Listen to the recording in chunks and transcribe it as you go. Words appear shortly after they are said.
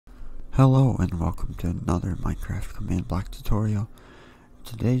Hello and welcome to another Minecraft command block tutorial. In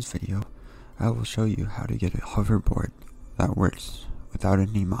today's video, I will show you how to get a hoverboard that works without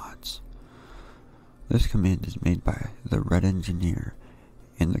any mods. This command is made by the Red Engineer,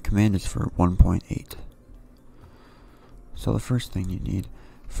 and the command is for 1.8. So the first thing you need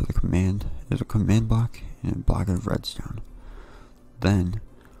for the command is a command block and a block of redstone. Then,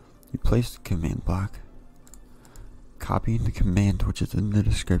 you place the command block, copying the command which is in the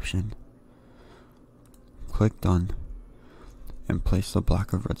description, click done, and place the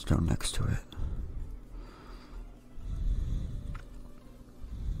block of redstone next to it.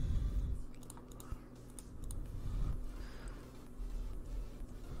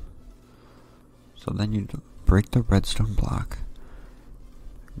 So then you break the redstone block,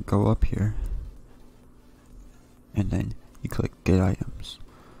 go up here, and then you click get items.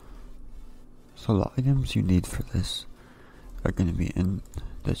 So the items you need for this are going to be in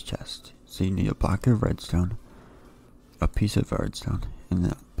this chest. So you need a block of redstone, a piece of redstone, and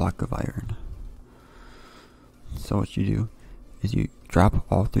a block of iron. So what you do is you drop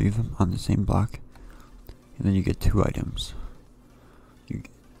all three of them on the same block, and then you get two items. You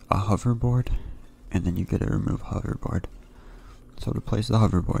get a hoverboard, and then you get a remove hoverboard. So to place the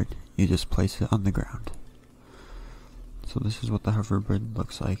hoverboard, you just place it on the ground. So this is what the hoverboard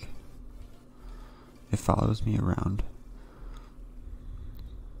looks like. It follows me around.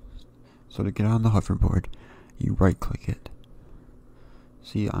 So to get on the hoverboard, you right click it.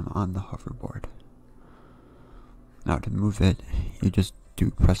 See, I'm on the hoverboard. Now to move it, you just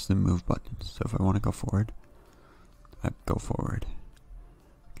press the move button. So if I want to go forward, I go forward.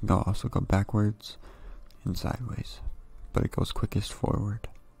 I can also go backwards and sideways, but it goes quickest forward.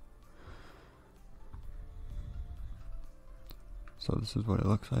 So this is what it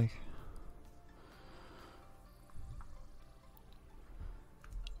looks like.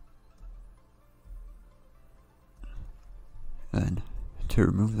 Then, to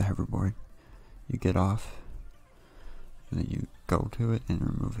remove the hoverboard, you get off, and then you go to it and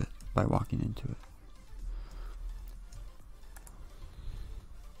remove it by walking into it.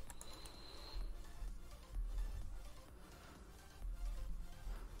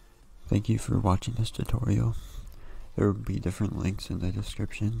 Thank you for watching this tutorial. There will be different links in the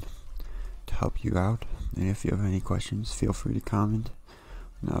description to help you out, and if you have any questions, feel free to comment,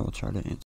 and I will try to answer.